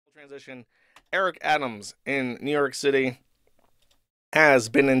transition. Eric Adams in New York City has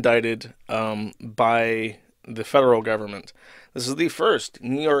been indicted by the federal government. This is the first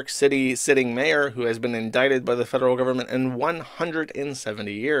New York City sitting mayor who has been indicted by the federal government in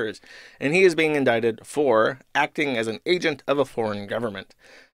 170 years. And he is being indicted for acting as an agent of a foreign government.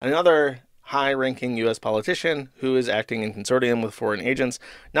 Another high-ranking U.S. politician who is acting in consortium with foreign agents.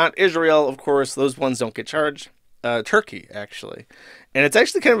 Not Israel, of course. Those ones don't get charged. Turkey, actually. And it's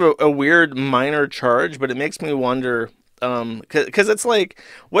actually kind of a weird minor charge, but it makes me wonder, because it's like,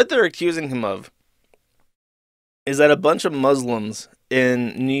 what they're accusing him of is that a bunch of Muslims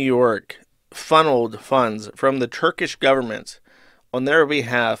in New York funneled funds from the Turkish government on their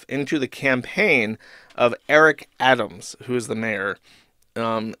behalf into the campaign of Eric Adams, who is the mayor.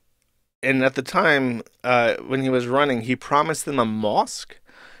 And at the time, when he was running, he promised them a mosque.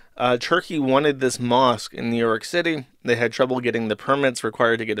 Turkey wanted this mosque in New York City. They had trouble getting the permits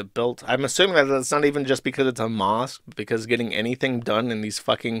required to get it built. I'm assuming that that's not even just because it's a mosque, because getting anything done in these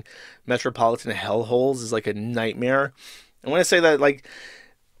fucking metropolitan hellholes is like a nightmare. And when I say that, like,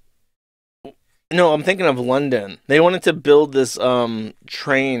 no, I'm thinking of London. They wanted to build this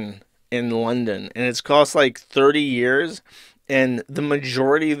train in London, and it's cost like 30 years, and the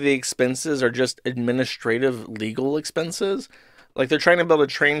majority of the expenses are just administrative legal expenses. Like, they're trying to build a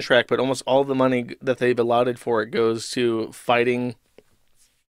train track, but almost all the money that they've allotted for it goes to fighting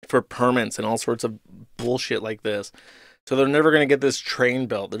for permits and all sorts of bullshit like this. So they're never going to get this train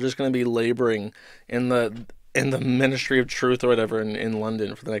built. They're just going to be laboring in the Ministry of Truth or whatever in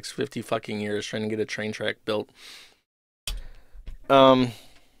London for the next 50 fucking years trying to get a train track built.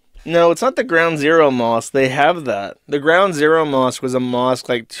 No, it's not the Ground Zero Mosque. They have that. The Ground Zero Mosque was a mosque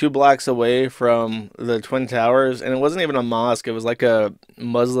like 2 blocks away from the Twin Towers, and it wasn't even a mosque. It was like a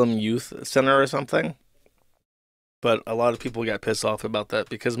Muslim youth center or something. But a lot of people got pissed off about that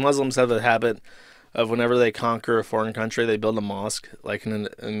because Muslims have a habit of whenever they conquer a foreign country, they build a mosque, like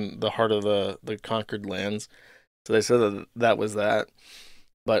in the heart of the conquered lands. So they said that that was that.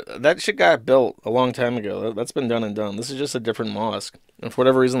 But that shit got built a long time ago. That's been done and done. This is just a different mosque. And for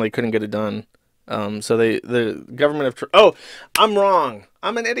whatever reason, they couldn't get it done. So the government of... Oh, I'm wrong.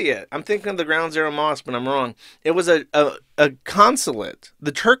 I'm an idiot. I'm thinking of the Ground Zero Mosque, but I'm wrong. It was a consulate.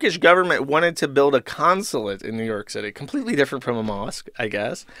 The Turkish government wanted to build a consulate in New York City. Completely different from a mosque, I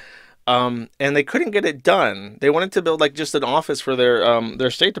guess. And they couldn't get it done. They wanted to build like just an office for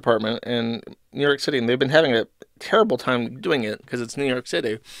their State Department in New York City, and they've been having a terrible time doing it because it's New York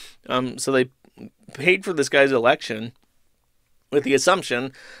City. So they paid for this guy's election with the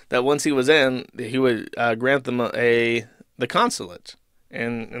assumption that once he was in, he would grant them the consulate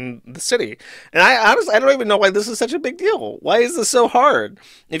in the city. And I honestly, I don't even know why this is such a big deal. Why is this so hard?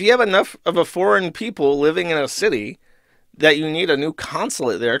 If you have enough of a foreign people living in a city that you need a new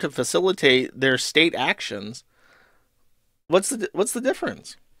consulate there to facilitate their state actions, what's the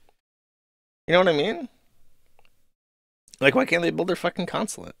difference? You know what I mean? Like, why can't they build their fucking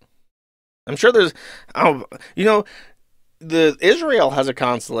consulate? I'm sure there's, the Israel has a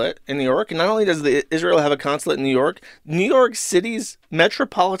consulate in New York, and not only does the Israel have a consulate in New York City's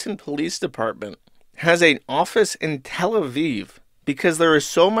Metropolitan Police Department has an office in Tel Aviv because there is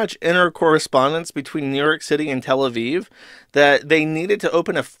so much intercorrespondence between New York City and Tel Aviv that they needed to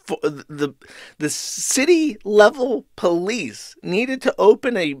open the city level police needed to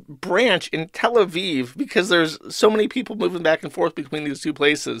open a branch in Tel Aviv because there's so many people moving back and forth between these two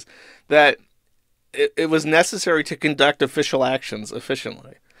places that it was necessary to conduct official actions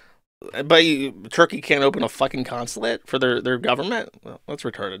efficiently. But Turkey can't open a fucking consulate for their government? Well, that's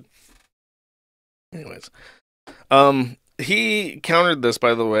retarded. Anyways. He countered this,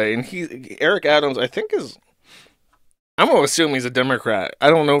 by the way, and Eric Adams, I think I'm going to assume he's a Democrat.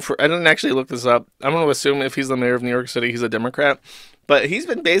 I don't know, I didn't actually look this up. I'm going to assume if he's the mayor of New York City, he's a Democrat. But he's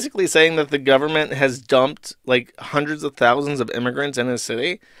been basically saying that the government has dumped like hundreds of thousands of immigrants in his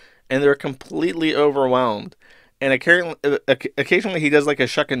city, and they're completely overwhelmed. And occasionally he does like a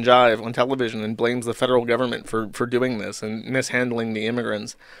shuck and jive on television and blames the federal government for doing this and mishandling the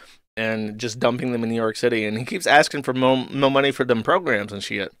immigrants and just dumping them in New York City. And he keeps asking for more money for them programs and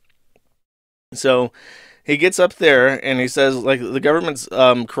shit. So he gets up there and he says, like, the government's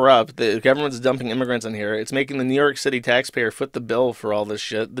corrupt. The government's dumping immigrants in here. It's making the New York City taxpayer foot the bill for all this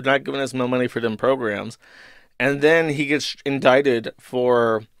shit. They're not giving us no money for them programs. And then he gets indicted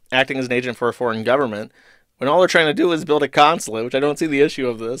for acting as an agent for a foreign government when all they're trying to do is build a consulate, which I don't see the issue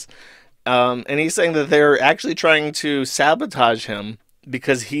of this. And he's saying that they're actually trying to sabotage him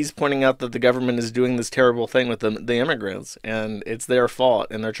because he's pointing out that the government is doing this terrible thing with the immigrants, and it's their fault,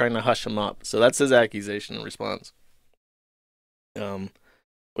 and they're trying to hush him up. So that's his accusation and response.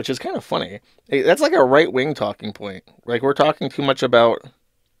 which is kind of funny. That's like a right-wing talking point. Like, we're talking too much about,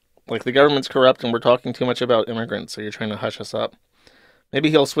 like, the government's corrupt and we're talking too much about immigrants, so you're trying to hush us up. Maybe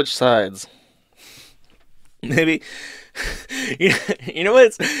he'll switch sides. Maybe. You know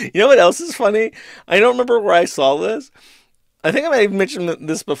what's, you know what else is funny? I don't remember where I saw this. I think I might have mentioned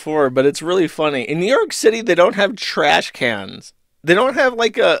this before, but it's really funny. In New York City, they don't have trash cans. They don't have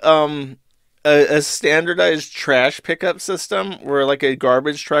like a standardized trash pickup system where like a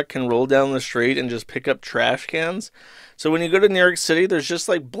garbage truck can roll down the street and just pick up trash cans. So when you go to New York City, there's just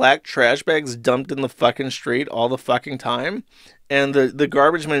like black trash bags dumped in the fucking street all the fucking time. And the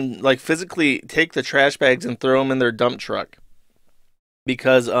garbage men like physically take the trash bags and throw them in their dump truck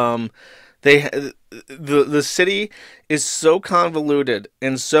because they the city is so convoluted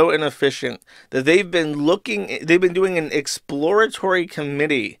and so inefficient that they've been doing an exploratory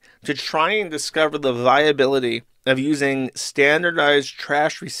committee to try and discover the viability of using standardized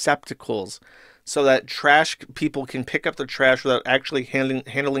trash receptacles so that trash people can pick up the trash without actually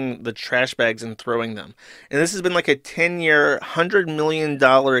handling the trash bags and throwing them. And this has been like a 10-year, $100 million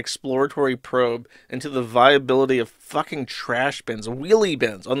exploratory probe into the viability of fucking trash bins, wheelie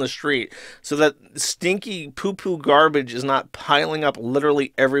bins on the street, so that stinky poo-poo garbage is not piling up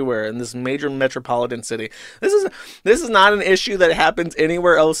literally everywhere in this major metropolitan city. This is not an issue that happens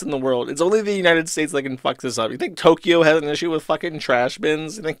anywhere else in the world. It's only the United States that can fuck this up. You think Tokyo has an issue with fucking trash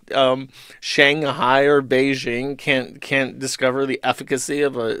bins? You think Shanghai or Beijing can't discover the efficacy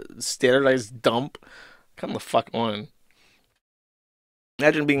of a standardized dump? Come the fuck on.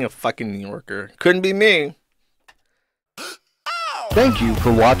 Imagine being a fucking New Yorker. Couldn't be me. Thank you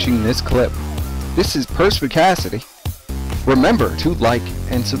for watching this clip. This is Perspicacity. Remember to like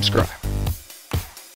and subscribe.